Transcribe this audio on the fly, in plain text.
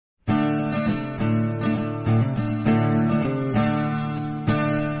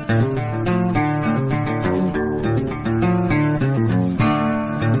Hi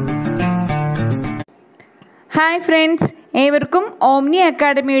friends, ഏവർക്കും omni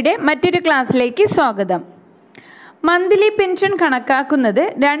അക്കാഡമിയുടെ മറ്റൊരു ക്ലാസ്സിലേക്ക് സ്വാഗതം. മന്ത്ലി പെൻഷൻ കണക്കാക്കുന്നത്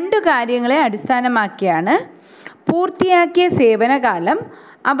രണ്ട് കാര്യങ്ങളെ അടിസ്ഥാനമാക്കിയാണ്. പൂർത്തിയാക്കിയ സേവനകാലം,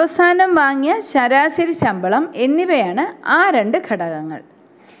 അവസാനം വാങ്ങിയ ശരാശരി ശമ്പളം എന്നിവയാണ് ആ രണ്ട് ഘടകങ്ങൾ.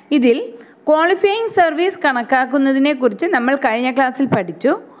 ഇതിൽ ക്വാളിഫയിങ് സർവീസ് കണക്കാക്കുന്നതിനെക്കുറിച്ച് നമ്മൾ കഴിഞ്ഞ ക്ലാസ്സിൽ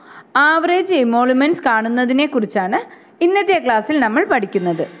പഠിച്ചു. ആവറേജ് എമോളുമെൻറ്റ്സ് കാണുന്നതിനെക്കുറിച്ചാണ് ഇന്നത്തെ ക്ലാസ്സിൽ നമ്മൾ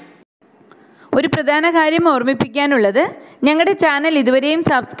പഠിക്കുന്നത്. ഒരു പ്രധാന കാര്യം ഓർമ്മിപ്പിക്കാനുള്ളത്, ഞങ്ങളുടെ ചാനൽ ഇതുവരെയും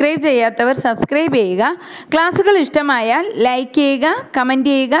സബ്സ്ക്രൈബ് ചെയ്യാത്തവർ സബ്സ്ക്രൈബ് ചെയ്യുക. ക്ലാസ്സുകൾ ഇഷ്ടമായാൽ ലൈക്ക് ചെയ്യുക,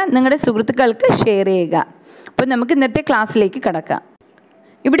 കമൻറ്റ് ചെയ്യുക, നിങ്ങളുടെ സുഹൃത്തുക്കൾക്ക് ഷെയർ ചെയ്യുക. അപ്പോൾ നമുക്ക് ഇന്നത്തെ ക്ലാസ്സിലേക്ക് കടക്കാം.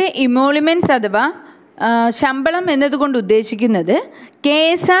 ഇവിടെ ഇമോളുമെൻറ്റ്സ് അഥവാ ശമ്പളം എന്നതുകൊണ്ട് ഉദ്ദേശിക്കുന്നത്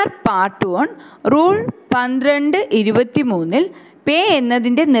KSR പാർട്ട് 1 റൂൾ 1223 പേ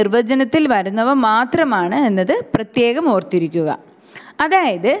എന്നതിൻ്റെ നിർവചനത്തിൽ വരുന്നവ മാത്രമാണ് എന്നത് പ്രത്യേകം ഓർത്തിരിക്കുക.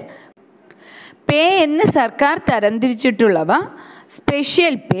 അതായത് പേ എന്ന് സർക്കാർ തരംതിരിച്ചിട്ടുള്ളവ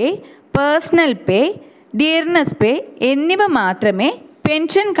സ്പെഷ്യൽ പേ, പേഴ്സണൽ പേ, ഡിയർനെസ് പേ എന്നിവ മാത്രമേ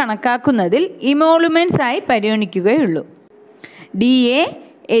പെൻഷൻ കണക്കാക്കുന്നതിൽ ഇമോളുമെൻറ്റ്സ് ആയി പരിഗണിക്കുകയുള്ളൂ. DA,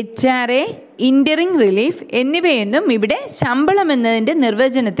 HRA, ഇൻ്ററിം റിലീഫ് എന്നിവയൊന്നും ഇവിടെ ശമ്പളം എന്നതിൻ്റെ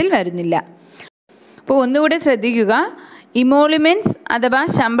നിർവചനത്തിൽ വരുന്നില്ല. അപ്പോൾ ഒന്നുകൂടെ ശ്രദ്ധിക്കുക, ഇമോളുമെൻറ്റ്സ് അഥവാ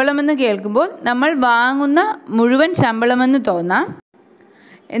ശമ്പളമെന്ന് കേൾക്കുമ്പോൾ നമ്മൾ വാങ്ങുന്ന മുഴുവൻ ശമ്പളമെന്ന് തോന്നാം.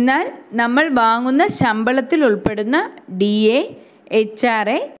 എന്നാൽ നമ്മൾ വാങ്ങുന്ന ശമ്പളത്തിൽ ഉൾപ്പെടുന്ന DA,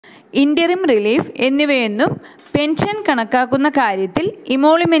 HRA, interim relief എന്നിവയൊന്നും pension കണക്കാക്കുന്ന കാര്യത്തിൽ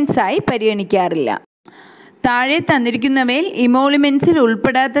ഇമോളുമെൻറ്റ്സായി പരിഗണിക്കാറില്ല. താഴെ തന്നിരിക്കുന്നവയിൽ ഇമോളുമെൻറ്റ്സിൽ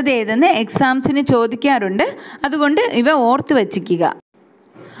ഉൾപ്പെടാത്തത് ഏതെന്ന് എക്സാംസിന് ചോദിക്കാറുണ്ട്. അതുകൊണ്ട് ഇവ ഓർത്ത് വച്ചിക്കുക.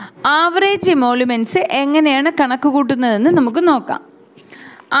 ആവറേജ് ഇമോളുമെൻറ്റ്സ് എങ്ങനെയാണ് കണക്ക് കൂട്ടുന്നതെന്ന് നമുക്ക് നോക്കാം.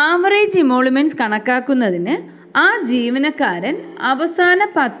 ആവറേജ് ഇമോളുമെൻറ്റ്സ് കണക്കാക്കുന്നതിന് ആ ജീവനക്കാരൻ അവസാന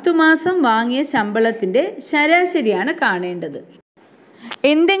 10 മാസം വാങ്ങിയ ശമ്പളത്തിൻ്റെ ശരാശരിയാണ് കാണേണ്ടത്.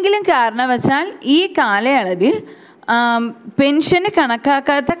 എന്തെങ്കിലും കാരണവശാൽ ഈ കാലയളവിൽ പെൻഷന്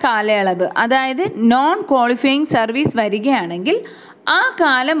കണക്കാക്കാത്ത കാലയളവ്, അതായത് നോൺ ക്വാളിഫയിങ് സർവീസ് വരികയാണെങ്കിൽ ആ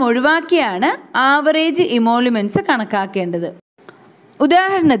കാലം ഒഴിവാക്കിയാണ് ആവറേജ് ഇമോളുമെൻറ്റ്സ് കണക്കാക്കേണ്ടത്.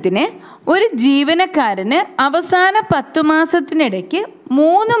 ഉദാഹരണത്തിന്, ഒരു ജീവനക്കാരന് അവസാന 10 മാസത്തിനിടയ്ക്ക്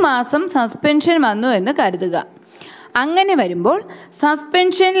 3 മാസം സസ്പെൻഷൻ വന്നു എന്ന് കരുതുക. അങ്ങനെ വരുമ്പോൾ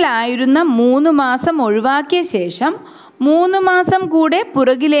സസ്പെൻഷനിലായിരുന്ന 3 മാസം ഒഴിവാക്കിയ ശേഷം 3 മാസം കൂടെ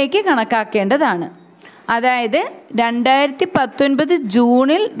പുറകിലേക്ക് കണക്കാക്കേണ്ടതാണ്. അതായത് 2019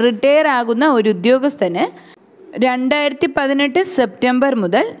 ജൂണിൽ റിട്ടയർ ആകുന്ന ഒരു ഉദ്യോഗസ്ഥന് 2018 സെപ്റ്റംബർ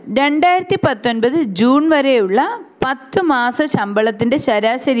മുതൽ 2019 ജൂൺ വരെയുള്ള 10 മാസ ശമ്പളത്തിൻ്റെ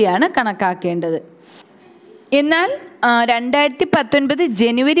ശരാശരിയാണ് കണക്കാക്കേണ്ടത്. എന്നാൽ 2019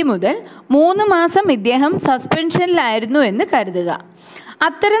 ജനുവരി മുതൽ 3 മാസം ഇദ്ദേഹം സസ്പെൻഷനിലായിരുന്നു എന്ന് കരുതുക.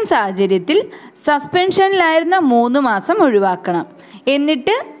 അത്തരം സാഹചര്യത്തിൽ സസ്പെൻഷനിലായിരുന്ന 3 മാസം ഒഴിവാക്കണം.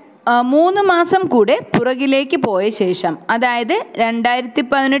 എന്നിട്ട് 3 മാസം കൂടെ പുറകിലേക്ക് പോയ ശേഷം, അതായത്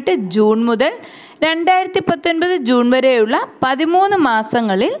 2018 ജൂൺ മുതൽ 2019 ജൂൺ വരെയുള്ള 13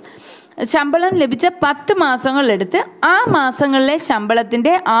 മാസങ്ങളിൽ ശമ്പളം ലഭിച്ച 10 മാസങ്ങളെടുത്ത് ആ മാസങ്ങളിലെ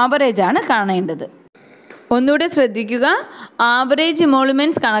ശമ്പളത്തിൻ്റെ ആവറേജാണ് കാണേണ്ടത്. ഒന്നുകൂടെ ശ്രദ്ധിക്കുക, ആവറേജ്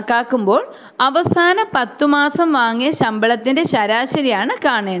ഇമോളുമെൻറ്റ്സ് കണക്കാക്കുമ്പോൾ അവസാന 10 മാസം വാങ്ങിയ ശമ്പളത്തിൻ്റെ ശരാശരിയാണ്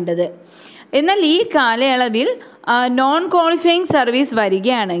കാണേണ്ടത്. എന്നാൽ ഈ കാലയളവിൽ നോൺ ക്വാളിഫയിങ് സർവീസ്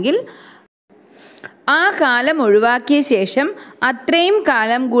വരികയാണെങ്കിൽ ആ കാലം ഒഴിവാക്കിയ ശേഷം അത്രയും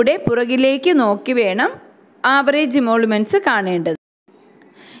കാലം കൂടെ പുറകിലേക്ക് നോക്കി വേണം ആവറേജ് ഇമോളുമെൻറ്റ്സ് കാണേണ്ടത്.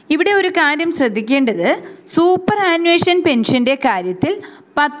 ഇവിടെ ഒരു കാര്യം ശ്രദ്ധിക്കേണ്ടത്, സൂപ്പർ ആനുവേഷൻ പെൻഷൻ്റെ കാര്യത്തിൽ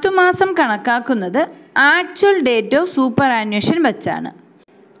 10 മാസം കണക്കാക്കുന്നത് ആക്ച്വൽ ഡേറ്റ് ഓഫ് സൂപ്പർ ആനുവേഷൻ വച്ചാണ്.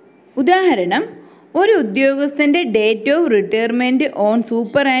 ഉദാഹരണം, ഒരു ഉദ്യോഗസ്ഥൻ്റെ date of retirement on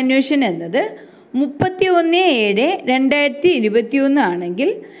super ആനുവേഷൻ എന്നത് 31/7/2021 ആണെങ്കിൽ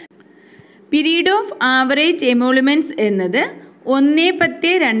പീരീഡ് ഓഫ് ആവറേജ് എമോളുമെൻറ്റ്സ് എന്നത്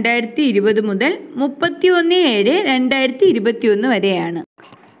 1/10/2020 മുതൽ 31/7/2021 വരെയാണ്.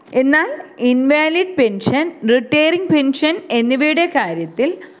 എന്നാൽ ഇൻവാലിഡ് പെൻഷൻ, റിട്ടയറിംഗ് പെൻഷൻ എന്നിവയുടെ കാര്യത്തിൽ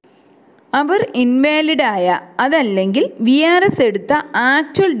അവർ ഇൻവാലിഡായ അതല്ലെങ്കിൽ VRS എടുത്ത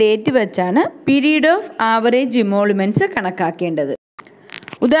ആക്ച്വൽ ഡേറ്റ് വെച്ചാണ് പീരീഡ് ഓഫ് ആവറേജ് ഇമോളുമെൻറ്റ്സ് കണക്കാക്കേണ്ടത്.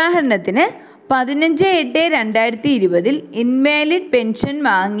 ഉദാഹരണത്തിന് 15/8/2020 ഇൻവാലിഡ് പെൻഷൻ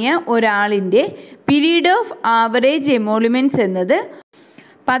വാങ്ങിയ ഒരാളിൻ്റെ പീരീഡ് ഓഫ് ആവറേജ് എമോളുമെൻറ്റ്സ് എന്നത്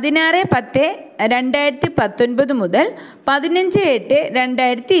 16/10/2019 മുതൽ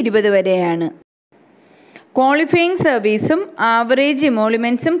 15/8/2020 വരെയാണ്. ക്വാളിഫയിങ് സർവീസും ആവറേജ്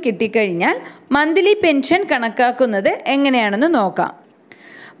ഇമോളുമെൻറ്റ്സും കിട്ടിക്കഴിഞ്ഞാൽ മന്ത്ലി പെൻഷൻ കണക്കാക്കുന്നത് എങ്ങനെയാണെന്ന് നോക്കാം.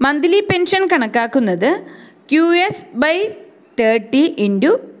 മന്ത്ലി പെൻഷൻ കണക്കാക്കുന്നത് QS/30 ×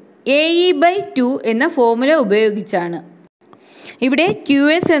 AE/2 എന്ന ഫോർമുല ഉപയോഗിച്ചാണ്. ഇവിടെ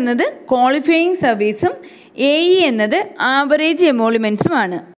QS എന്നത് ക്വാളിഫയിങ് സർവീസും AE എന്നത് ആവറേജ്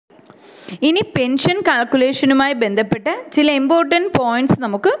എമോളുമെൻസുമാണ്. ഇനി പെൻഷൻ കാൽക്കുലേഷനുമായി ബന്ധപ്പെട്ട ചില ഇമ്പോർട്ടൻറ്റ് പോയിൻറ്റ്സ്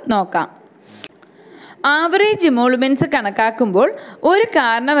നമുക്ക് നോക്കാം. ആവറേജ് എമോളുമെൻറ്റ്സ് കണക്കാക്കുമ്പോൾ ഒരു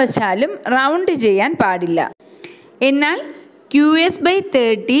കാരണവശാലും റൗണ്ട് ചെയ്യാൻ പാടില്ല. എന്നാൽ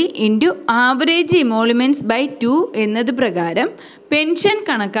QS/30 × ആവറേജ് എമോളുമെൻറ്റ്സ്/2 എന്നത് പ്രകാരം പെൻഷൻ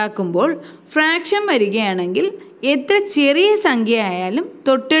കണക്കാക്കുമ്പോൾ ഫ്രാക്ഷൻ വരികയാണെങ്കിൽ എത്ര ചെറിയ സംഖ്യയായാലും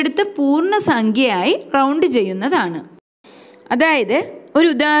തൊട്ടടുത്ത പൂർണ്ണസംഖ്യയായി റൗണ്ട് ചെയ്യുന്നതാണ്. അതായത് ഒരു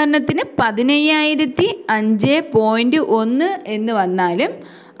ഉദാഹരണത്തിന് 15,005.1 എന്ന് വന്നാലും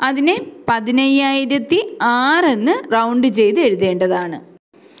അതിനെ 15,006 എന്ന് റൗണ്ട് ചെയ്ത് എഴുതേണ്ടതാണ്.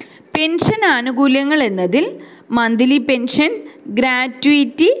 പെൻഷൻ ആനുകൂല്യങ്ങൾ എന്നതിൽ monthly pension,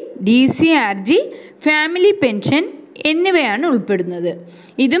 gratuity, DCRG, family pension എന്നിവയാണ് ഉൾപ്പെടുന്നത്.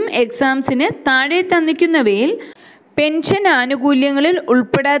 ഇതും എക്സാംസിന് താഴെ തന്നിരിക്കുന്നവയിൽ പെൻഷൻ ആനുകൂല്യങ്ങളിൽ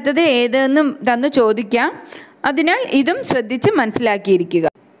ഉൾപ്പെടാത്തത് ഏതെന്നും തന്നു ചോദിക്കാം. അതിനാൽ ഇതും ശ്രദ്ധിച്ച് മനസ്സിലാക്കിയിരിക്കുക.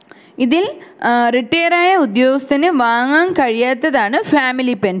 ഇതിൽ റിട്ടയറായ ഉദ്യോഗസ്ഥന് വാങ്ങാൻ കഴിയാത്തതാണ്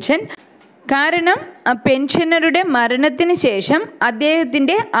ഫാമിലി പെൻഷൻ. കാരണം പെൻഷനറുടെ മരണത്തിന് ശേഷം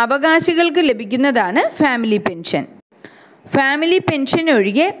അദ്ദേഹത്തിൻ്റെ അവകാശികൾക്ക് ലഭിക്കുന്നതാണ് ഫാമിലി പെൻഷൻ. ഫാമിലി പെൻഷൻ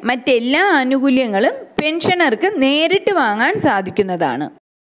ഒഴികെ മറ്റെല്ലാ ആനുകൂല്യങ്ങളും പെൻഷനർക്ക് നേരിട്ട് വാങ്ങാൻ സാധിക്കുന്നതാണ്.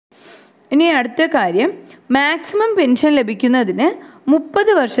 ഇനി അടുത്ത കാര്യം, മാക്സിമം പെൻഷൻ ലഭിക്കുന്നതിന്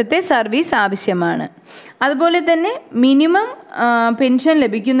 30 വർഷത്തെ സർവീസ് ആവശ്യമാണ്. അതുപോലെ തന്നെ മിനിമം പെൻഷൻ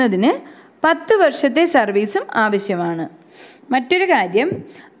ലഭിക്കുന്നതിന് 10 വർഷത്തെ സർവീസും ആവശ്യമാണ്. മറ്റൊരു കാര്യം,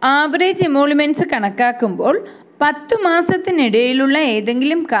 ആവറേജ് എമോളുമെൻറ്റ്സ് കണക്കാക്കുമ്പോൾ 10 മാസത്തിനിടയിലുള്ള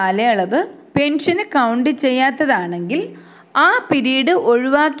ഏതെങ്കിലും കാലയളവ് പെൻഷന് കൗണ്ട് ചെയ്യാത്തതാണെങ്കിൽ ആ പീരീഡ്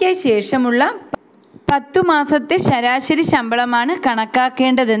ഒഴിവാക്കിയ ശേഷമുള്ള 10 മാസത്തെ ശരാശരി ശമ്പളമാണ്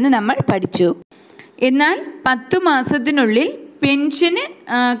കണക്കാക്കേണ്ടതെന്ന് നമ്മൾ പഠിച്ചു. എന്നാൽ 10 മാസത്തിനുള്ളിൽ പെൻഷന്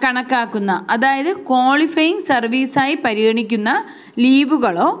കണക്കാക്കുന്ന, അതായത് ക്വാളിഫയിങ് സർവീസായി പരിഗണിക്കുന്ന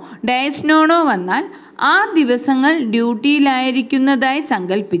ലീവുകളോ ഡയസ്നോണോ വന്നാൽ ആ ദിവസങ്ങൾ ഡ്യൂട്ടിയിലായിരിക്കുന്നതായി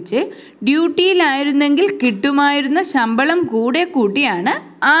സങ്കല്പിച്ച് ഡ്യൂട്ടിയിലായിരുന്നെങ്കിൽ കിട്ടുമായിരുന്ന ശമ്പളം കൂടെ കൂട്ടിയാണ്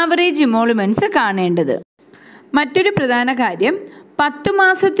ആവറേജ് എമോളുമെൻറ്റ്സ് കാണേണ്ടത്. മറ്റൊരു പ്രധാന കാര്യം, 10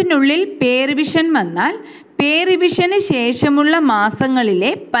 മാസത്തിനുള്ളിൽ പേ റിവിഷൻ വന്നാൽ പേ റിവിഷന് ശേഷമുള്ള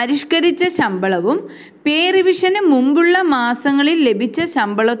മാസങ്ങളിലെ പരിഷ്കരിച്ച ശമ്പളവും പേ റിവിഷന് മുമ്പുള്ള മാസങ്ങളിൽ ലഭിച്ച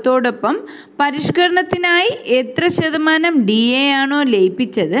ശമ്പളത്തോടൊപ്പം പരിഷ്കരണത്തിനായി എത്ര ശതമാനം DA ആണോ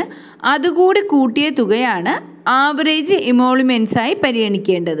ലയിപ്പിച്ചത് അതുകൂടി കൂട്ടിയ തുകയാണ് ആവറേജ് എമോളുമെൻറ്റ്സായി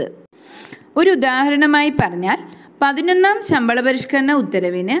പരിഗണിക്കേണ്ടത്. ഒരു ഉദാഹരണമായി പറഞ്ഞാൽ 11ാം ശമ്പള പരിഷ്കരണ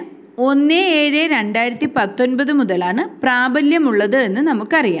ഉത്തരവിന് 1/7/2019 മുതലാണ് പ്രാബല്യമുള്ളത് എന്ന്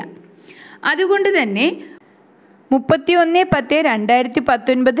നമുക്കറിയാം. അതുകൊണ്ട് തന്നെ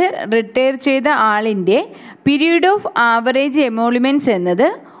 31/10/2019 റിട്ടയർ ചെയ്ത ആളിൻ്റെ പീരീഡ് ഓഫ് ആവറേജ് എമോളുമെൻറ്റ്സ് എന്നത്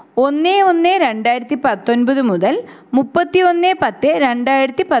 1/1/2019 മുതൽ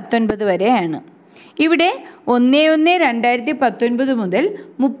 31/10/2019 വരെയാണ്. ഇവിടെ 1/1/2019 മുതൽ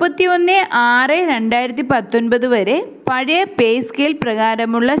 31/6/2019 വരെ പഴയ പേ സ്കെയിൽ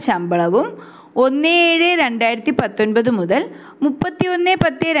പ്രകാരമുള്ള ശമ്പളവും 1/7/2019 മുതൽ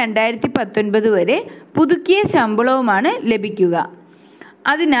 31/10/2019 വരെ പുതുക്കിയ ശമ്പളവുമാണ് ലഭിക്കുക.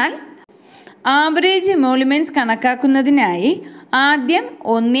 അതിനാൽ ആവറേജ് എമോളുമെൻറ്റ്സ് കണക്കാക്കുന്നതിനായി ആദ്യം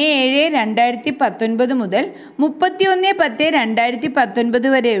 1/7/2019 മുതൽ 31/10/2019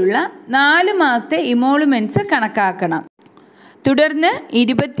 വരെയുള്ള 4 മാസത്തെ എമോളുമെൻറ്റ്സ് കണക്കാക്കണം. തുടർന്ന്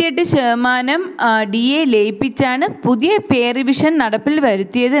 28% DA ലയിപ്പിച്ചാണ് പുതിയ പേ റിവിഷൻ നടപ്പിൽ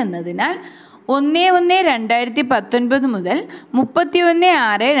വരുത്തിയത് എന്നതിനാൽ 1/1/2019 മുതൽ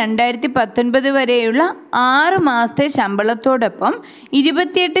 31/6/2019 വരെയുള്ള 6 മാസത്തെ ശമ്പളത്തോടൊപ്പം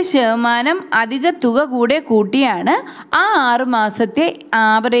 28% അധിക തുക കൂടെ കൂട്ടിയാണ് ആ 6 മാസത്തെ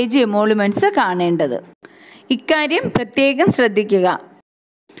ആവറേജ് എമോളുമെൻറ്റ്സ് കാണേണ്ടത്. ഇക്കാര്യം പ്രത്യേകം ശ്രദ്ധിക്കുക.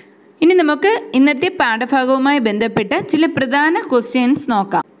 ഇനി നമുക്ക് ഇന്നത്തെ പാഠഭാഗവുമായി ബന്ധപ്പെട്ട ചില പ്രധാന ക്വസ്റ്റ്യൻസ്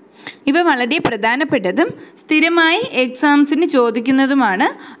നോക്കാം. ഇവ വളരെ പ്രധാനപ്പെട്ടതും സ്ഥിരമായി എക്സാംസിന് ചോദിക്കുന്നതുമാണ്.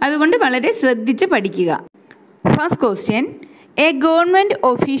 അതുകൊണ്ട് വളരെ ശ്രദ്ധിച്ച് പഠിക്കുക. First question, A government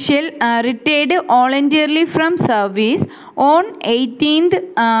official retired voluntarily from service on 18th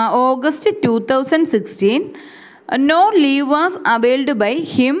August 2016. No leave was availed by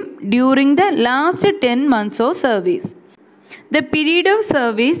him during the last 10 months of service. The period of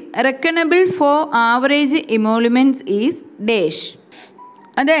service reckonable for average emoluments is dash.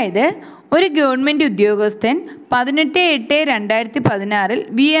 അതായത് ഒരു government ഉദ്യോഗസ്ഥൻ 18/8/2016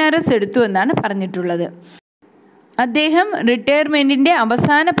 VRS എടുത്തു എന്നാണ് പറഞ്ഞിട്ടുള്ളത്. അദ്ദേഹം റിട്ടയർമെൻറ്റിൻ്റെ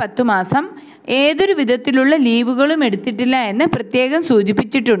അവസാന 10 മാസം ഏതൊരു വിധത്തിലുള്ള ലീവുകളും എടുത്തിട്ടില്ല എന്ന് പ്രത്യേകം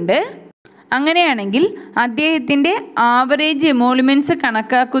സൂചിപ്പിച്ചിട്ടുണ്ട്. അങ്ങനെയാണെങ്കിൽ അദ്ദേഹത്തിൻ്റെ ആവറേജ് എമോളുമെൻറ്റ്സ്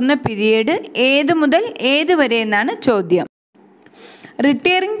കണക്കാക്കുന്ന പീരീഡ് ഏതു മുതൽ ഏത് വരെ എന്നാണ് ചോദ്യം.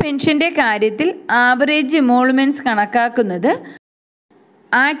 റിട്ടയറിംഗ് പെൻഷൻ്റെ കാര്യത്തിൽ ആവറേജ് എമോളുമെൻറ്റ്സ് കണക്കാക്കുന്നത്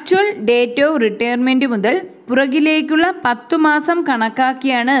ആക്ച്വൽ ഡേറ്റ് ഓഫ് റിട്ടയർമെൻറ്റ് മുതൽ പുറകിലേക്കുള്ള 10 മാസം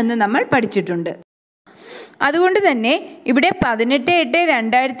കണക്കാക്കിയാണ് എന്ന് നമ്മൾ പഠിച്ചിട്ടുണ്ട്. അതുകൊണ്ട് തന്നെ ഇവിടെ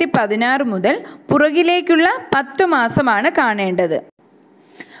 18/8/2016 മുതൽ പുറകിലേക്കുള്ള 10 മാസമാണ് കാണേണ്ടത്.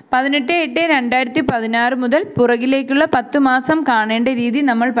 18/8/2016 മുതൽ പുറകിലേക്കുള്ള 10 മാസം കാണേണ്ട രീതി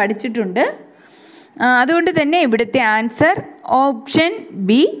നമ്മൾ പഠിച്ചിട്ടുണ്ട്. അതുകൊണ്ട് തന്നെ ഇവിടുത്തെ answer option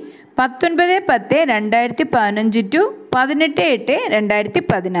B 19/10/2015 to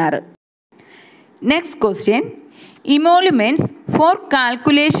 18/8/2016. Next question. Emoluments for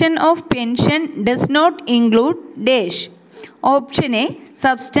calculation of pension does not include dash. Option A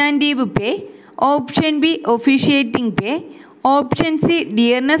substantive pay, option B officiating pay, option C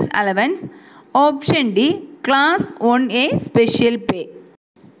dearness allowance, option D class 1A special pay.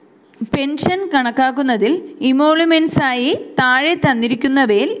 Pension കണക്കാക്കുന്നതിൽ ഇമോളുമെൻറ്റ്സ് ആയി താഴെ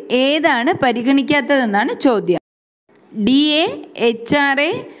തന്നിരിക്കുന്നവയിൽ ഏതാണ് പരിഗണിക്കാത്തതെന്നാണ് ചോദ്യം. DA,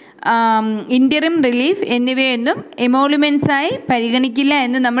 HRA, interim relief എന്നിവയൊന്നും എമോളുമെൻറ്റ്സായി പരിഗണിക്കില്ല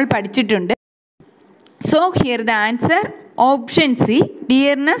എന്ന് നമ്മൾ പഠിച്ചിട്ടുണ്ട്. So here the answer option C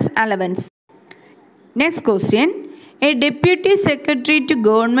dearness allowance. Next question. A deputy secretary to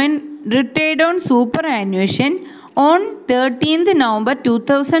government retired on super ആനുവേഷൻ on 13th November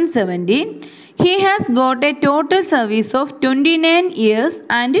 2017. He has got a total service of 29 years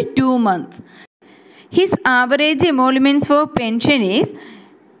and 2 months. His average emoluments for pension is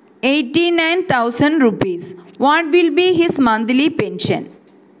 89,000 rupees. What will be his monthly pension?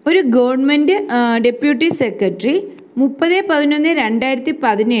 ഒരു government deputy secretary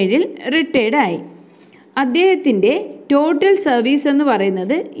 30/11/2017 retired ആയി. അദ്ദേഹത്തിൻ്റെ total service എന്ന്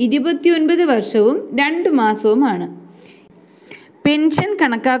പറയുന്നത് 29 വർഷവും 2 മാസവുമാണ്. Pension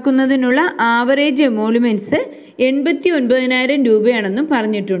കണക്കാക്കുന്നതിനുള്ള average എമോളുമെൻറ്റ്സ് 89,000 രൂപയാണെന്നും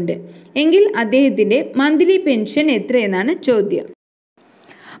പറഞ്ഞിട്ടുണ്ട്. എങ്കിൽ അദ്ദേഹത്തിൻ്റെ മന്ത്ലി പെൻഷൻ എത്രയെന്നാണ് ചോദ്യം.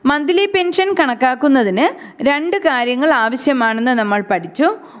 മന്ത്ലി പെൻഷൻ കണക്കാക്കുന്നതിന് 2 കാര്യങ്ങൾ ആവശ്യമാണെന്ന് നമ്മൾ പഠിച്ചു.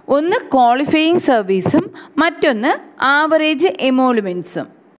 ഒന്ന് ക്വാളിഫയിങ് സർവീസും മറ്റൊന്ന് ആവറേജ് എമോളുമെൻറ്റ്സും.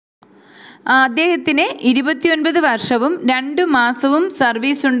 അദ്ദേഹത്തിന് 29 വർഷവും 2 മാസവും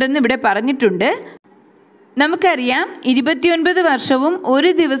സർവീസ് ഉണ്ടെന്ന് ഇവിടെ പറഞ്ഞിട്ടുണ്ട്. നമുക്കറിയാം 29 വർഷവും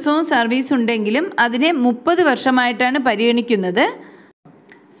 1 ദിവസവും സർവീസ് ഉണ്ടെങ്കിലും അതിനെ 30 വർഷമായിട്ടാണ് പരിഗണിക്കുന്നത്.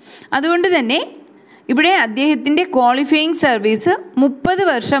 അതുകൊണ്ട് തന്നെ ഇവിടെ അദ്ദേഹത്തിൻ്റെ ക്വാളിഫയിങ് സർവീസ് 30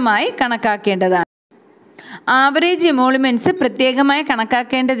 വർഷമായി കണക്കാക്കേണ്ടതാണ്. ആവറേജ് എമോളുമെൻറ്റ്സ് പ്രത്യേകമായി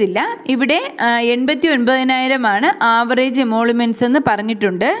കണക്കാക്കേണ്ടതില്ല. ഇവിടെ 89,000 ആവറേജ് എമോളുമെൻറ്റ്സ് എന്ന്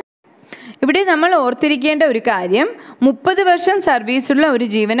പറഞ്ഞിട്ടുണ്ട്. ഇവിടെ നമ്മൾ ഓർത്തിരിക്കേണ്ട ഒരു കാര്യം, 30 വർഷം സർവീസുള്ള ഒരു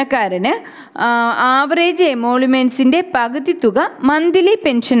ജീവനക്കാരന് ആവറേജ് എമോളുമെൻറ്റ്സിൻ്റെ പകുതി തുക മന്ത്ലി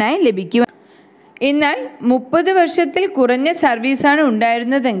പെൻഷനായി ലഭിക്കും. എന്നാൽ 30 വർഷത്തിൽ കുറഞ്ഞ സർവീസാണ്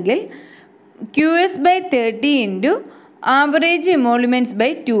ഉണ്ടായിരുന്നതെങ്കിൽ QS/30 ഇൻറ്റു ആവറേജ് എമോളുമെൻറ്റ്സ് ബൈ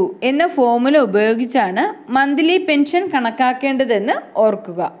 2 എന്ന ഫോർമുല ഉപയോഗിച്ചാണ് മന്ത്ലി പെൻഷൻ കണക്കാക്കേണ്ടതെന്ന്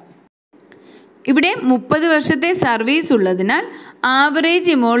ഓർക്കുക. ഇവിടെ 30 വർഷത്തെ സർവീസ് ഉള്ളതിനാൽ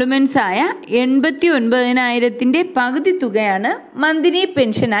ആവറേജ് എമോളുമെൻറ്റ്സ് ആയ 89,000 പകുതി തുകയാണ് മന്ത്ലി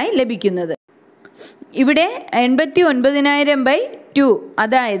പെൻഷനായി ലഭിക്കുന്നത്. ഇവിടെ 89,000/2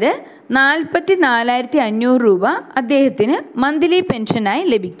 അതായത് 44,500 രൂപ അദ്ദേഹത്തിന് മന്ത്ലി പെൻഷനായി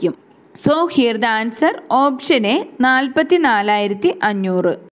ലഭിക്കും. So here the answer option A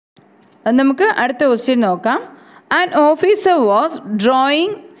 44,500. നമുക്ക് അടുത്ത ക്വസ്റ്റ്യൻ നോക്കാം. An officer was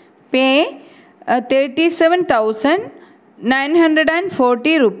drawing pay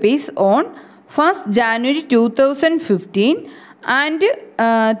 37,940 rupees on 1st January 2015 and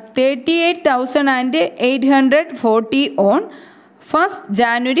 38,840 on 1st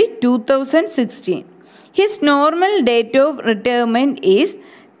January 2016. His normal date of retirement is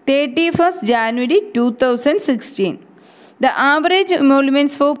 31st January 2016. The average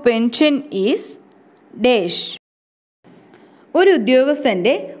emoluments for pension is dash. ഒരു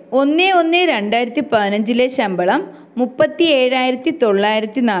ഉദ്യോഗസ്ഥൻ്റെ 1/1/2015 ശമ്പളം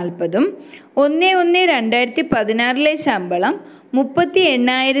 37,940 1/1/2016 ശമ്പളം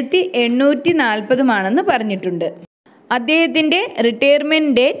 38,840 പറഞ്ഞിട്ടുണ്ട്. അദ്ദേഹത്തിൻ്റെ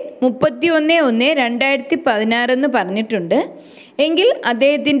retirement date 31/1/2016 എന്ന് പറഞ്ഞിട്ടുണ്ട്. എങ്കിൽ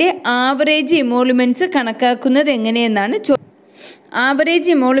അദ്ദേഹത്തിൻ്റെ ആവറേജ് എമോളുമെൻറ്റ്സ് കണക്കാക്കുന്നത് എങ്ങനെയെന്നാണ് ആവറേജ്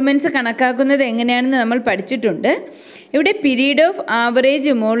ഇമോളുമെൻറ്റ്സ് കണക്കാക്കുന്നത് എങ്ങനെയാണെന്ന് നമ്മൾ പഠിച്ചിട്ടുണ്ട്. ഇവിടെ പീരീഡ് ഓഫ് ആവറേജ്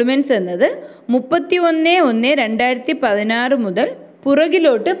ഇമോളുമെൻറ്റ്സ് എന്നത് 31/1/2016 മുതൽ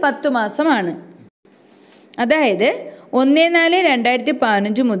പുറകിലോട്ട് 10 മാസമാണ്. അതായത്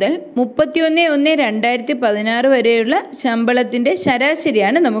 1/4/2015 മുതൽ 31/1/2016 വരെയുള്ള ശമ്പളത്തിൻ്റെ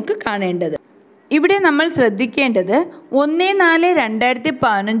ശരാശരിയാണ് നമുക്ക് കാണേണ്ടത്. ഇവിടെ നമ്മൾ ശ്രദ്ധിക്കേണ്ടത്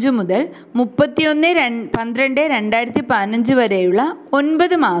 1/4/2015 മുതൽ 31/12/2015 വരെയുള്ള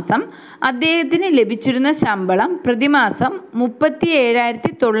 9 മാസം അദ്ദേഹത്തിന് ലഭിച്ചിരുന്ന ശമ്പളം പ്രതിമാസം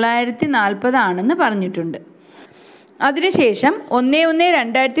 37,940 ആണെന്ന് പറഞ്ഞിട്ടുണ്ട്. അതിനുശേഷം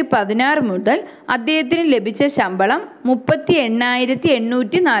 1/1/2016 മുതൽ അദ്ദേഹത്തിന് ലഭിച്ച ശമ്പളം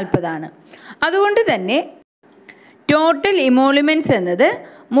 38,840 ആണ്. അതുകൊണ്ട് തന്നെ ടോട്ടൽ ഇമോളുമെൻറ്റ്സ് എന്നത്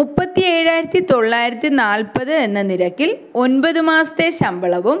 37,940 എന്ന നിരക്കിൽ 9 മാസത്തെ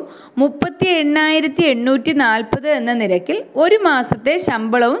ശമ്പളവും 38,840 എന്ന നിരക്കിൽ 1 മാസത്തെ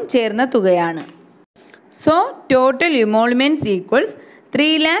ശമ്പളവും ചേർന്ന തുകയാണ്. So total ഇമോളുമെൻറ്റ്സ് equals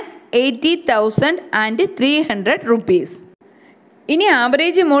 3,80,300 rupees. ഇനി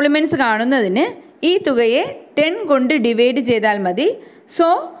ആവറേജ് ഇമോളുമെൻറ്റ്സ് കാണുന്നതിന് ഈ തുകയെ 10 കൊണ്ട് ഡിവൈഡ് ചെയ്താൽ മതി. So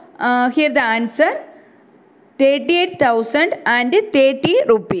here the answer 38,030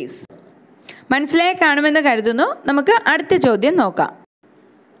 rupees. മനസ്സിലായി കാണുമെന്ന് കരുതുന്നു. നമുക്ക് അടുത്ത ചോദ്യം നോക്കാം.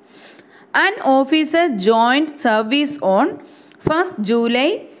 An officer joined service on 1st July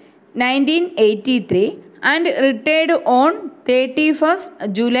 1983 and retired on 31st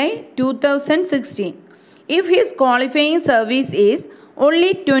July 2016. If his qualifying service is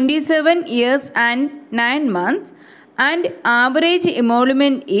only 27 years and 9 months and average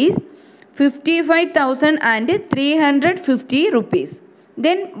emolument is 55,350 rupees,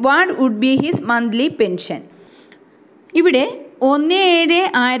 then what would be his monthly pension? ഇവിടെ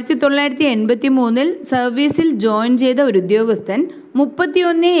 1/7/1983 സർവീസിൽ join ചെയ്ത ഒരു ഉദ്യോഗസ്ഥൻ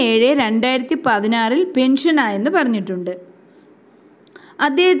 31/7/2016 പെൻഷനായെന്ന് പറഞ്ഞിട്ടുണ്ട്.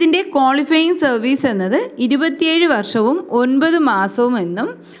 അദ്ദേഹത്തിൻ്റെ qualifying service എന്നത് 27 വർഷവും 9 മാസവും എന്നും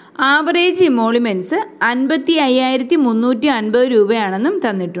ആവറേജ് ഇമോളുമെൻറ്റ്സ് 55,350 രൂപയാണെന്നും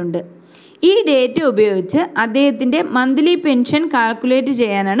തന്നിട്ടുണ്ട്. ഈ ഡേറ്റ ഉപയോഗിച്ച് അദ്ദേഹത്തിൻ്റെ മന്ത്ലി പെൻഷൻ കാൽക്കുലേറ്റ്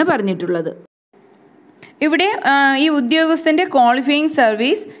ചെയ്യാനാണ് പറഞ്ഞിട്ടുള്ളത്. ഇവിടെ ഈ ഉദ്യോഗസ്ഥൻ്റെ ക്വാളിഫയിങ്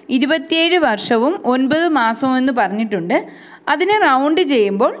സർവീസ് 27 വർഷവും 9 മാസവും എന്ന് പറഞ്ഞിട്ടുണ്ട്. അതിനെ റൗണ്ട്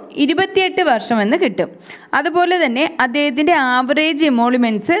ചെയ്യുമ്പോൾ 28 വർഷമെന്ന് കിട്ടും. അതുപോലെ തന്നെ അദ്ദേഹത്തിൻ്റെ ആവറേജ്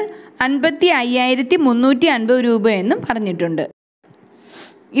ഇമോളുമെൻറ്റ്സ് 55,350 രൂപയെന്നും പറഞ്ഞിട്ടുണ്ട്.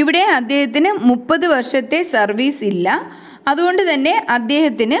 ഇവിടെ അദ്ദേഹത്തിന് 30 വർഷത്തെ സർവീസ് ഇല്ല. അതുകൊണ്ട് തന്നെ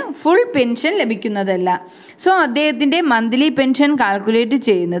അദ്ദേഹത്തിന് ഫുൾ പെൻഷൻ ലഭിക്കുന്നതല്ല. സോ അദ്ദേഹത്തിൻ്റെ മന്ത്ലി പെൻഷൻ കാൽക്കുലേറ്റ്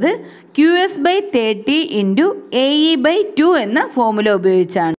ചെയ്യുന്നത് QS/30 × AE/2 എന്ന ഫോർമുല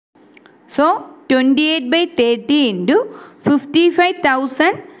ഉപയോഗിച്ചാണ്. So 28/30 ×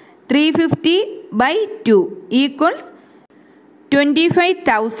 55,350/2 equals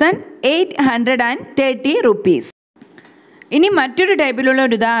 25,830 rupees. ഇനി മറ്റൊരു ടൈപ്പിലുള്ള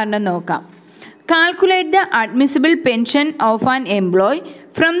ഒരു ഉദാഹരണം നോക്കാം. Calculate the admissible pension of an employee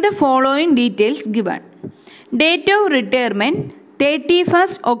from the following details given. Date of retirement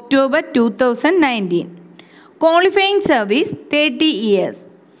 31st October 2019. Qualifying service 30 years.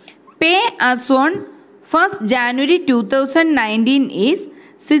 Pay as on 1st January 2019 is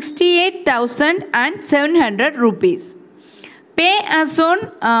 68,700 rupees. Pay as on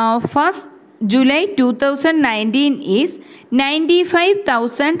 1st July 2019 is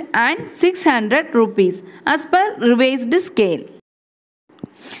 95,600 rupees as per revised scale.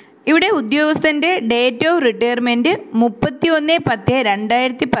 ഇവിടെ ഉദ്യോഗസ്ഥൻ്റെ date of retirement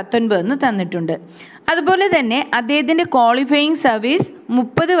 31/10/2019 എന്ന് തന്നിട്ടുണ്ട്. അതുപോലെ തന്നെ അദ്ദേഹത്തിൻ്റെ qualifying service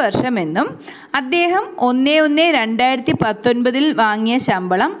 30 വർഷമെന്നും അദ്ദേഹം 1/1/2019 വാങ്ങിയ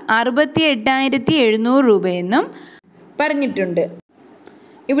ശമ്പളം 68,700 രൂപയെന്നും പറഞ്ഞിട്ടുണ്ട്.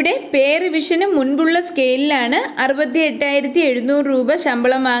 ഇവിടെ പേ റിവിഷന് മുൻപുള്ള സ്കെയിലിലാണ് 68,700 രൂപ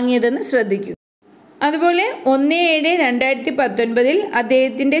ശമ്പളം വാങ്ങിയതെന്ന് ശ്രദ്ധിക്കുക. അതുപോലെ 1/7/2019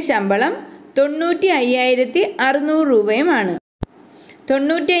 അദ്ദേഹത്തിൻ്റെ ശമ്പളം 95,600 രൂപയുമാണ്.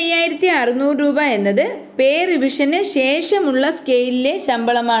 95,600 രൂപ എന്നത് പേ റിവിഷന് ശേഷമുള്ള സ്കെയിലിലെ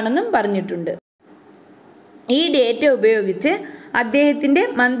ശമ്പളമാണെന്നും പറഞ്ഞിട്ടുണ്ട്. ഈ ഡേറ്റ ഉപയോഗിച്ച് അദ്ദേഹത്തിൻ്റെ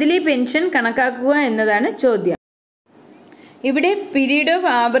മന്ത്ലി പെൻഷൻ കണക്കാക്കുക എന്നതാണ് ചോദ്യം. ഇവിടെ പീരീഡ് ഓഫ്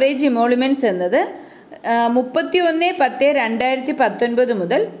ആവറേജ് ഇമോളുമെൻറ്റ്സ് എന്നത് 31/10/2019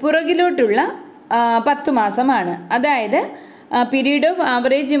 മുതൽ പുറകിലോട്ടുള്ള 10 മാസമാണ്. അതായത് പീരീഡ് ഓഫ്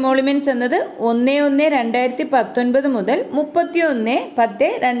ആവറേജ് ഇമോളുമെൻറ്റ്സ് എന്നത് 1/1/2019 മുതൽ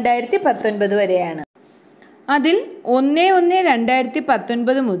 31/10/2019 വരെയാണ്. അതിൽ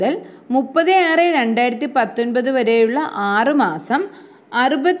 1/1/2019 മുതൽ 30/6/2019 വരെയുള്ള 6 മാസം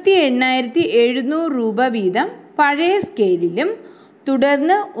 68,700 രൂപ വീതം പഴയ സ്കെയിലിലും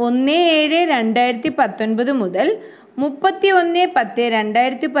തുടർന്ന് 1/7/2019 മുതൽ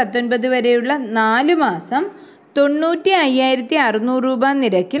 31/10/2019 വരെയുള്ള 4 മാസം 95,600 രൂപ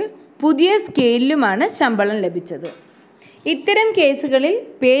നിരക്കിൽ പുതിയ സ്കെയിലിലുമാണ് ശമ്പളം ലഭിച്ചത്. ഇത്തരം കേസുകളിൽ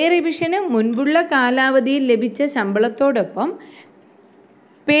പേ റിവിഷന് മുൻപുള്ള കാലാവധിയിൽ ലഭിച്ച ശമ്പളത്തോടൊപ്പം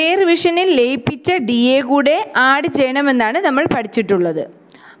പേ റിവിഷനിൽ ലയിപ്പിച്ച DA കൂടെ ആഡ് ചെയ്യണമെന്നാണ് നമ്മൾ പഠിച്ചിട്ടുള്ളത്.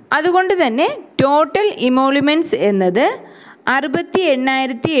 അതുകൊണ്ട് തന്നെ ടോട്ടൽ ഇമോളുമെൻറ്റ്സ് എന്നത്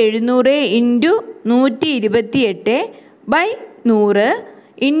 68,700 into 128/100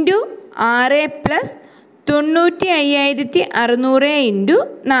 into 6 plus 95,600 into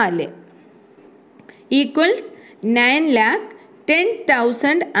 4 equals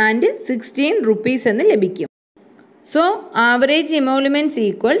 9,10,016 rupees എന്ന് ലഭിക്കും. So average ഇമോളുമെൻറ്റ്സ്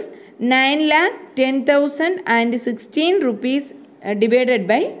equals 9,10,016 rupees divided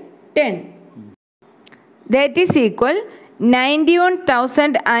by 10. That is equal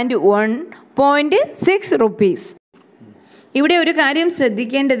 91,001.6 rupees. ഇവിടെ ഒരു കാര്യം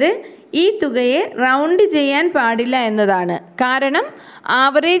ശ്രദ്ധിക്കേണ്ടത്, ഈ തുകയെ റൗണ്ട് ചെയ്യാൻ പാടില്ല എന്നതാണ്. കാരണം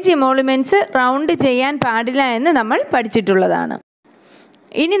ആവറേജ് ഇമോളുമെൻറ്റ്സ് റൗണ്ട് ചെയ്യാൻ പാടില്ല എന്ന് നമ്മൾ പഠിച്ചിട്ടുള്ളതാണ്.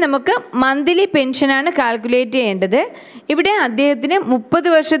 ഇനി നമുക്ക് മന്ത്ലി പെൻഷനാണ് കാൽക്കുലേറ്റ് ചെയ്യേണ്ടത്. ഇവിടെ അദ്ദേഹത്തിന് 30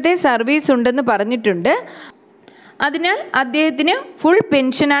 വർഷത്തെ സർവീസ് ഉണ്ടെന്ന് പറഞ്ഞിട്ടുണ്ട്. അതിനാൽ അദ്ദേഹത്തിന് ഫുൾ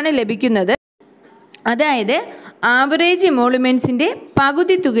പെൻഷനാണ് ലഭിക്കുന്നത്. അതായത് ആവറേജ് ഇമോളുമെൻറ്റ്സിൻ്റെ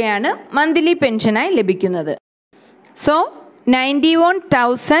പകുതി തുകയാണ് മന്ത്ലി പെൻഷനായി ലഭിക്കുന്നത്. So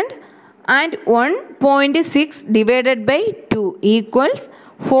 91,001.6 divided by 2 equals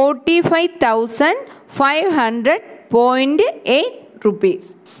 45,500.8 rupees.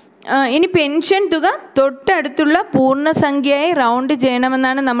 ഇനി പെൻഷൻ തുക തൊട്ടടുത്തുള്ള പൂർണ്ണസംഖ്യയായി റൗണ്ട്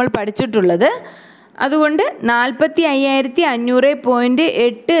ചെയ്യണമെന്നാണ് നമ്മൾ പഠിച്ചിട്ടുള്ളത്. അതുകൊണ്ട്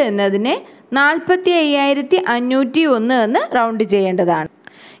 45,500.8 എന്നതിനെ 45,501 എന്ന് റൗണ്ട് ചെയ്യേണ്ടതാണ്.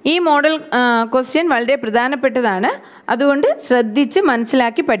 ഈ മോഡൽ ക്വസ്റ്റ്യൻ വളരെ പ്രധാനപ്പെട്ടതാണ്. അതുകൊണ്ട് ശ്രദ്ധിച്ച്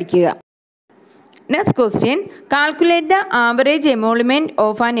മനസ്സിലാക്കി പഠിക്കുക. Next question, calculate the average എമോളുമെൻറ്റ്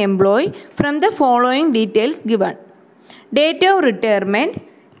of an employee from the following details given. Date of retirement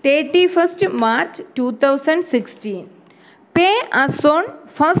 31st March 2016. Pay as on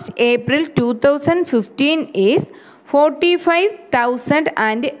 1st April 2015 is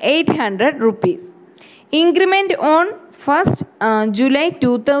 45,800 rupees. Increment on 1st July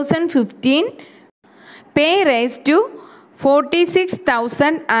 2015. Pay rise to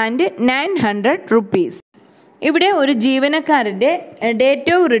 46,900 rupees. ഇവിടെ ഒരു ജീവനക്കാരൻ്റെ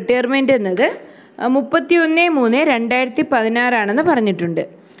date of retirement എന്നത് 31/3/2016 ആണെന്ന് പറഞ്ഞിട്ടുണ്ട്.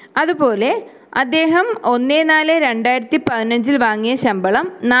 അതുപോലെ അദ്ദേഹം 1/4/2015 വാങ്ങിയ ശമ്പളം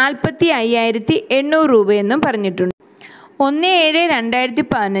 45,800 രൂപയെന്നും പറഞ്ഞിട്ടുണ്ട്.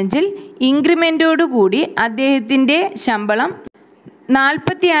 1/7/2015 ഇൻക്രിമെൻറ്റോടുകൂടി അദ്ദേഹത്തിൻ്റെ ശമ്പളം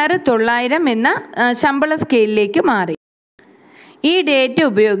 46,900 എന്ന ശമ്പള സ്കെയിലിലേക്ക് മാറി. ഈ ഡേറ്റ്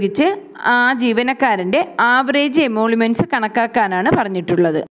ഉപയോഗിച്ച് ആ ജീവനക്കാരൻ്റെ ആവറേജ് എമോളുമെൻറ്റ്സ് കണക്കാക്കാനാണ്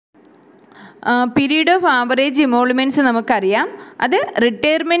പറഞ്ഞിട്ടുള്ളത്. പീരീഡ് ഓഫ് ആവറേജ് ഇമോളുമെൻറ്റ്സ് നമുക്കറിയാം. അത്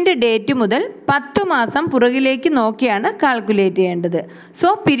റിട്ടയർമെൻറ്റ് ഡേറ്റ് മുതൽ 10 മാസം പുറകിലേക്ക് നോക്കിയാണ് കാൽക്കുലേറ്റ് ചെയ്യേണ്ടത്. സോ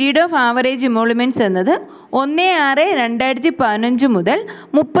പീരീഡ് ഓഫ് ആവറേജ് ഇമോളുമെൻറ്റ്സ് എന്നത് 1/6/2015 മുതൽ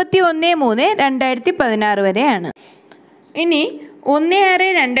 31/3/2016 വരെയാണ്. ഇനി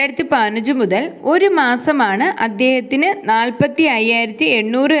 1/6/2015 മുതൽ ഒരു മാസമാണ് അദ്ദേഹത്തിന്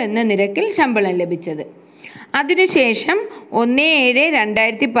 45,800 എന്ന നിരക്കിൽ ശമ്പളം ലഭിച്ചത്. അതിനുശേഷം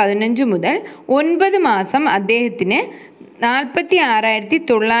 1/7/2015 മുതൽ 9 മാസം അദ്ദേഹത്തിന്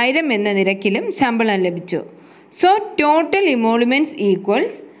 46,900 എന്ന നിരക്കിലും ശമ്പളം ലഭിച്ചു. So total ഇമോളുമെൻറ്റ്സ്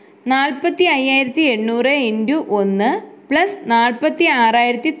equals 45,800 into 1 plus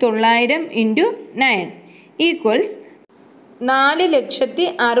 46,900 into 9 equals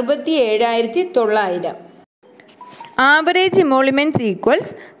 4,67,900. Average ഇമോളുമെൻറ്റ്സ്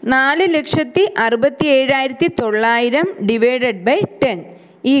equals 4,67,900 divided by 10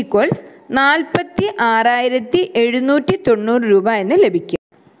 equals 46,790 രൂപ എന്ന് ലഭിക്കും.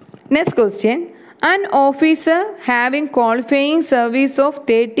 Next question, an officer having qualifying service of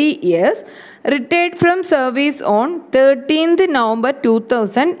 30 years retired from service on 13th November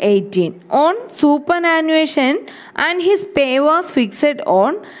 2018 on superannuation and his pay was fixed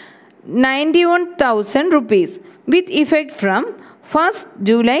on 91,000 rupees with effect from 1st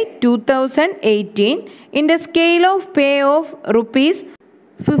July 2018 in the scale of pay of rupees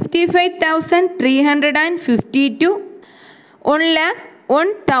 55,350 to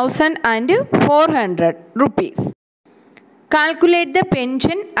 1,400 rupees. Calculate the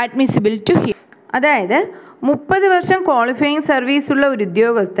pension admissible to him. അതായത് 30 വർഷം qualifying സർവീസുള്ള ഒരു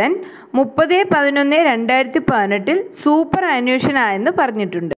ഉദ്യോഗസ്ഥൻ 30/11/2018 super ആനുവേഷൻ ആയെന്ന്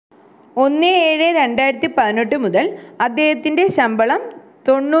പറഞ്ഞിട്ടുണ്ട്. 1/7/2018 മുതൽ അദ്ദേഹത്തിൻ്റെ ശമ്പളം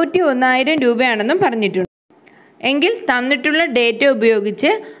 91,000 രൂപയാണെന്നും പറഞ്ഞിട്ടുണ്ട്. എങ്കിൽ തന്നിട്ടുള്ള ഡേറ്റ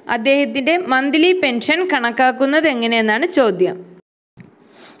ഉപയോഗിച്ച് അദ്ദേഹത്തിൻ്റെ മന്ത്ലി പെൻഷൻ കണക്കാക്കുന്നത് എങ്ങനെയെന്നാണ് ചോദ്യം.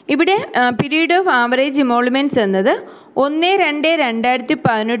 ഇവിടെ പീരീഡ് ഓഫ് ആവറേജ് ഇമോളുമെൻറ്റ്സ് എന്നത്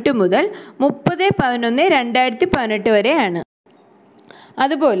 1/2/2018 മുതൽ 30/11/2018 വരെയാണ്.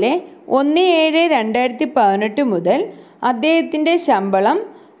 അതുപോലെ 1/7/2018 മുതൽ അദ്ദേഹത്തിൻ്റെ ശമ്പളം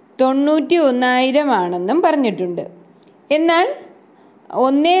 91,000 ആണെന്നും പറഞ്ഞിട്ടുണ്ട്. എന്നാൽ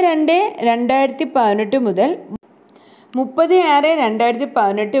 1/2/2018 മുതൽ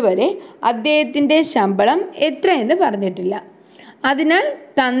 30/6/2018 വരെ അദ്ദേഹത്തിൻ്റെ ശമ്പളം എത്രയെന്ന് പറഞ്ഞിട്ടില്ല. അതിനാൽ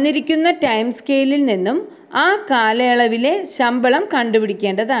തന്നിരിക്കുന്ന ടൈം സ്കെയിലിൽ നിന്നും ആ കാലയളവിലെ ശമ്പളം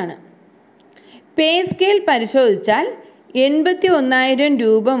കണ്ടുപിടിക്കേണ്ടതാണ്. പേ സ്കെയിൽ പരിശോധിച്ചാൽ 81,000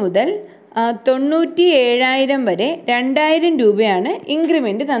 രൂപ മുതൽ 97,000 വരെ 2,000 രൂപയാണ്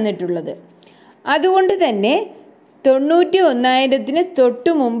ഇൻക്രിമെൻറ്റ് തന്നിട്ടുള്ളത്. അതുകൊണ്ട് തന്നെ 91,000-ന്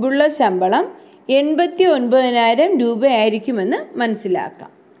തൊട്ടു മുമ്പുള്ള ശമ്പളം 89,000 രൂപയായിരിക്കുമെന്ന്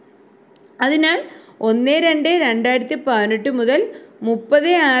മനസ്സിലാക്കാം. അതിനാൽ 1/2/2018 മുതൽ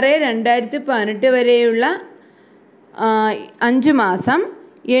 30/6/2018 വരെയുള്ള 5 മാസം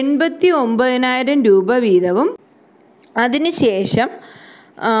 89,000 രൂപ വീതവും അതിനുശേഷം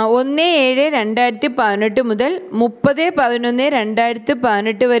 1/7/2018 മുതൽ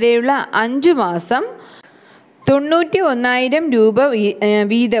 30/11/2018 വരെയുള്ള 5 മാസം 91,000 രൂപ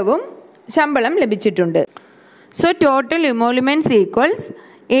വീതവും ശമ്പളം ലഭിച്ചിട്ടുണ്ട്. So total ഇമോളുമെൻറ്റ്സ് equals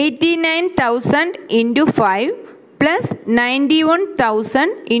 89,000 into 5 plus 91,000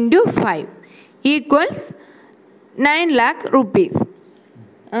 into 5 equals 9 lakh rupees.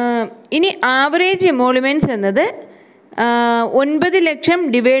 ഇനി ആവറേജ് ഇമോളുമെൻറ്റ്സ് എന്നത് 9 ലക്ഷം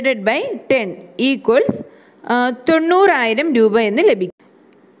ഡിവൈഡഡ് ബൈ 10 ഈക്വൽസ് 90,000 രൂപ എന്ന് ലഭിക്കും.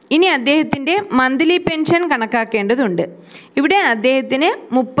 ഇനി അദ്ദേഹത്തിൻ്റെ മന്ത്ലി പെൻഷൻ കണക്കാക്കേണ്ടതുണ്ട്. ഇവിടെ അദ്ദേഹത്തിന്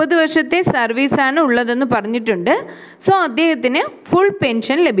 30 വർഷത്തെ സർവീസാണ് ഉള്ളതെന്ന് പറഞ്ഞിട്ടുണ്ട്. സോ അദ്ദേഹത്തിന് ഫുൾ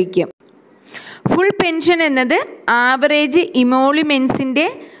പെൻഷൻ ലഭിക്കും. ഫുൾ പെൻഷൻ എന്നത് ആവറേജ് ഇമോളുമെൻറ്റ്സിൻ്റെ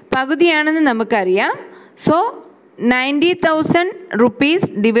പകുതിയാണെന്ന് നമുക്കറിയാം. So 90,000 rupees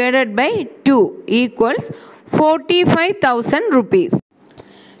divided by 2 equals 45,000 rupees.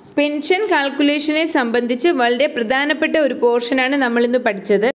 Pension കാൽക്കുലേഷനെ സംബന്ധിച്ച് വളരെ പ്രധാനപ്പെട്ട ഒരു പോർഷനാണ് നമ്മളിന്ന്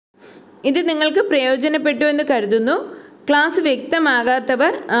പഠിച്ചത്. ഇത് നിങ്ങൾക്ക് പ്രയോജനപ്പെട്ടു എന്ന് കരുതുന്നു. ക്ലാസ്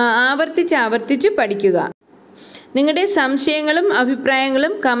വ്യക്തമാകാത്തവർ ആവർത്തിച്ച് പഠിക്കുക. നിങ്ങളുടെ സംശയങ്ങളും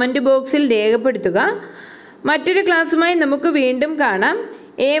അഭിപ്രായങ്ങളും കമൻറ്റ് ബോക്സിൽ രേഖപ്പെടുത്തുക. മറ്റൊരു ക്ലാസ്സുമായി നമുക്ക് വീണ്ടും കാണാം.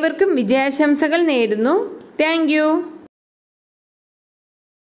 ഏവർക്കും വിജയാശംസകൾ നേരുന്നു. Thank you.